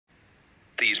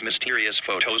These mysterious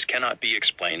photos cannot be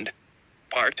explained.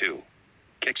 Part 2.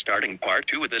 Kickstarting Part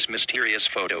 2 of this mysterious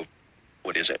photo.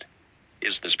 What is it?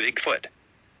 Is this Bigfoot?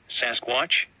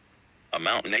 Sasquatch? A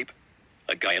mountain ape?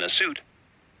 A guy in a suit?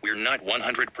 We're not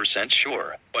 100%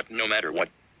 sure, but no matter what,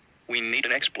 we need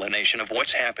an explanation of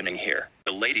what's happening here.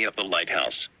 The Lady of the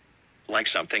Lighthouse. Like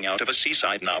something out of a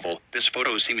seaside novel, this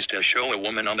photo seems to show a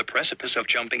woman on the precipice of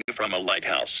jumping from a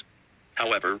lighthouse.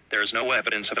 However, there's no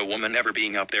evidence of a woman ever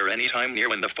being up there anytime near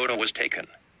when the photo was taken.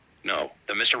 No,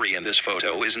 the mystery in this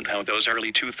photo isn't how those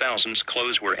early 2000s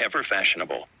clothes were ever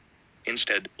fashionable.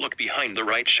 Instead, look behind the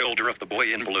right shoulder of the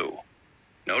boy in blue.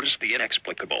 Notice the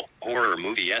inexplicable, horror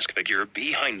movie-esque figure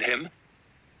behind him?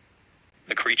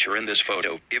 The creature in this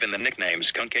photo, given the nickname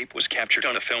Skunk Ape, was captured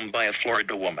on a film by a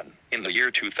Florida woman in the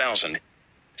year 2000.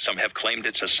 Some have claimed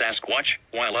it's a Sasquatch,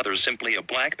 while others simply a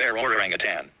black bear or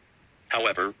orangutan.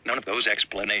 However, none of those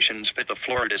explanations fit the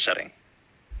Florida setting.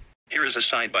 Here is a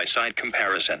side-by-side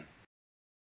comparison.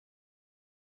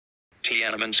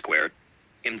 Tiananmen Square.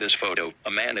 In this photo, a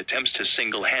man attempts to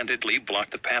single-handedly block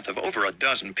the path of over a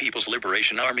dozen People's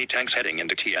Liberation Army tanks heading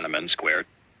into Tiananmen Square.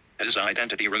 His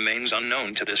identity remains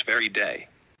unknown to this very day.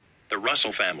 The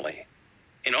Russell family.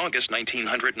 In August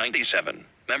 1997,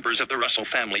 members of the Russell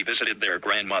family visited their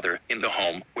grandmother in the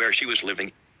home where she was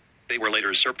living. They were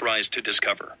later surprised to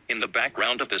discover, in the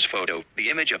background of this photo, the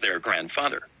image of their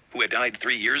grandfather, who had died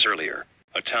 3 years earlier,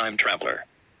 a time traveler.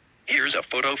 Here's a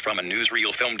photo from a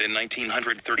newsreel filmed in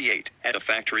 1938 at a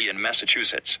factory in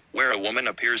Massachusetts, where a woman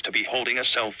appears to be holding a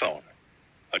cell phone.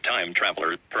 A time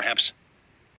traveler, perhaps?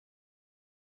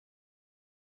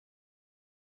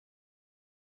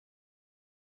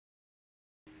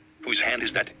 Whose hand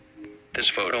is that? This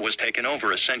photo was taken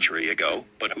over a century ago,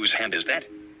 but whose hand is that?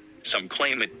 Some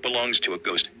claim it belongs to a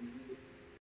ghost.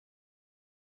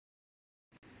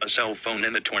 A cell phone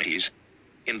in the 20s.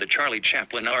 In the Charlie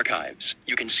Chaplin archives,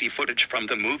 you can see footage from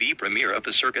the movie premiere of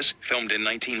The Circus, filmed in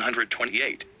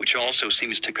 1928, which also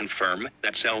seems to confirm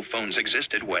that cell phones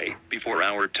existed way before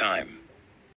our time.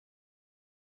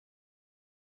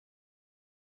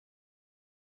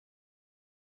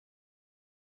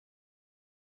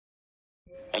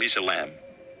 Elisa Lam.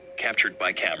 Captured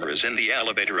by cameras in the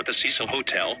elevator at the Cecil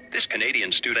Hotel, this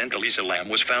Canadian student Elisa Lam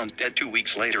was found dead 2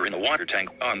 weeks later in a water tank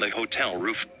on the hotel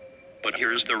roof. But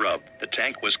here's the rub. The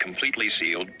tank was completely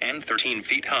sealed and 13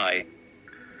 feet high.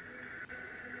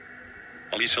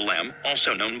 Elisa Lam,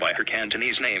 also known by her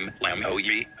Cantonese name, Lam Ho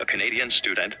Yi, a Canadian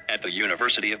student at the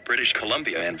University of British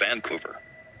Columbia in Vancouver.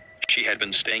 She had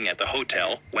been staying at the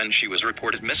hotel when she was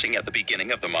reported missing at the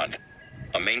beginning of the month.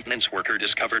 A maintenance worker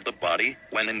discovered the body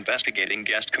when investigating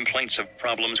guest complaints of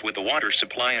problems with the water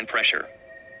supply and pressure.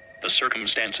 The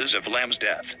circumstances of Lam's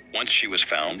death, once she was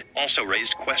found, also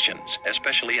raised questions,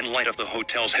 especially in light of the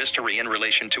hotel's history in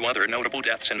relation to other notable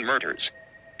deaths and murders.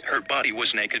 Her body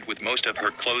was naked with most of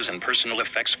her clothes and personal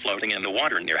effects floating in the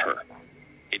water near her.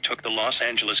 It took the Los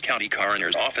Angeles County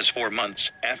Coroner's Office 4 months,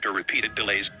 after repeated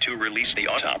delays, to release the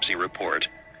autopsy report,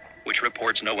 which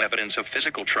reports no evidence of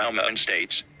physical trauma and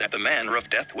states that the manner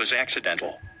of death was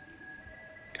accidental.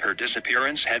 Her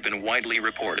disappearance had been widely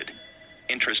reported.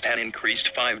 Interest had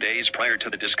increased 5 days prior to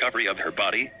the discovery of her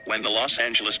body, when the Los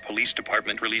Angeles Police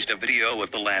Department released a video of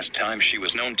the last time she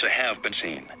was known to have been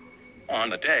seen.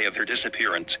 On the day of her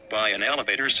disappearance, by an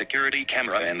elevator security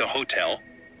camera in the hotel.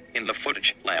 In the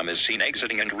footage, Lam is seen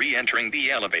exiting and re-entering the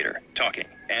elevator, talking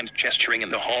and gesturing in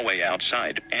the hallway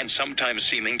outside, and sometimes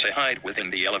seeming to hide within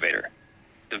the elevator.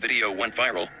 The video went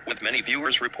viral, with many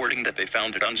viewers reporting that they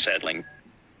found it unsettling.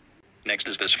 Next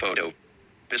is this photo.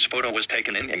 This photo was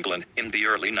taken in England in the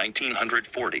early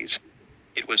 1940s.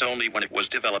 It was only when it was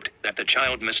developed that the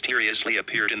child mysteriously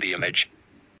appeared in the image.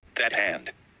 That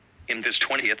hand. In this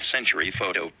 20th century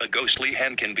photo, a ghostly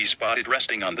hand can be spotted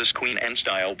resting on this Queen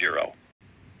Anne-style bureau.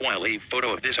 While a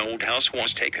photo of this old house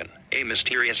was taken, a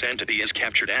mysterious entity is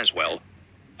captured as well.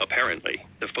 Apparently,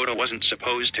 the photo wasn't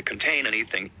supposed to contain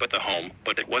anything but the home,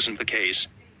 but it wasn't the case.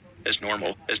 As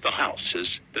normal as the house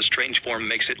is, the strange form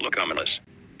makes it look ominous.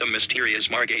 The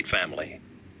mysterious Margate family.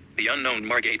 The unknown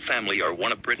Margate family are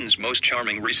one of Britain's most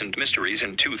charming recent mysteries.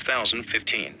 In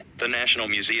 2015, the National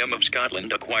Museum of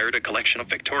Scotland acquired a collection of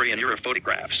Victorian-era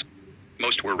photographs.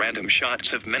 Most were random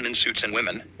shots of men in suits and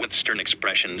women, with stern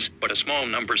expressions, but a small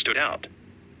number stood out.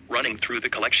 Running through the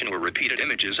collection were repeated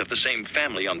images of the same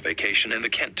family on vacation in the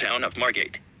Kent town of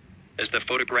Margate. As the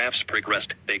photographs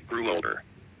progressed, they grew older.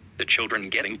 The children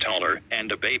getting taller,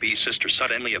 and a baby sister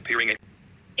suddenly appearing.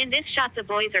 In this shot the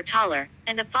boys are taller,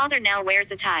 and the father now wears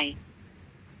a tie.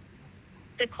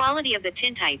 The quality of the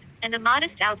tintype, and the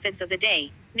modest outfits of the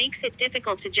day, makes it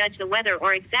difficult to judge the weather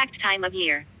or exact time of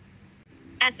year.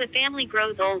 As the family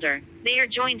grows older, they are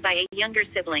joined by a younger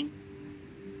sibling.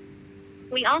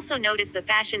 We also notice the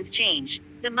fashions change.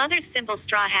 The mother's simple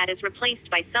straw hat is replaced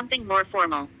by something more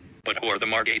formal. But who are the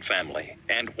Margate family,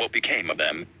 and what became of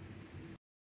them?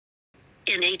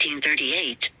 In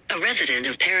 1838, a resident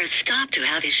of Paris stopped to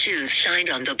have his shoes shined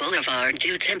on the Boulevard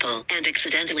du Temple and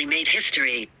accidentally made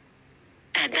history.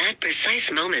 At that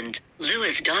precise moment,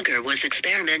 Louis Daguerre was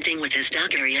experimenting with his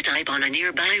daguerreotype on a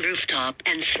nearby rooftop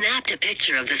and snapped a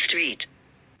picture of the street.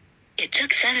 It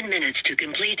took 7 minutes to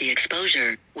complete the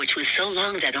exposure, which was so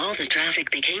long that all the traffic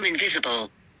became invisible.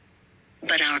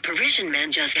 But our Parisian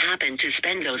man just happened to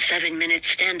spend those 7 minutes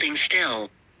standing still.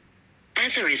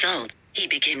 As a result, he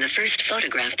became the first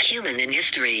photographed human in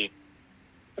history.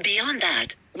 Beyond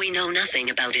that, we know nothing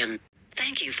about him.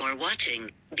 Thank you for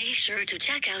watching. Be sure to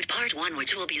check out part 1,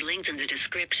 which will be linked in the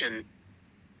description.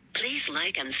 Please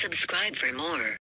like and subscribe for more.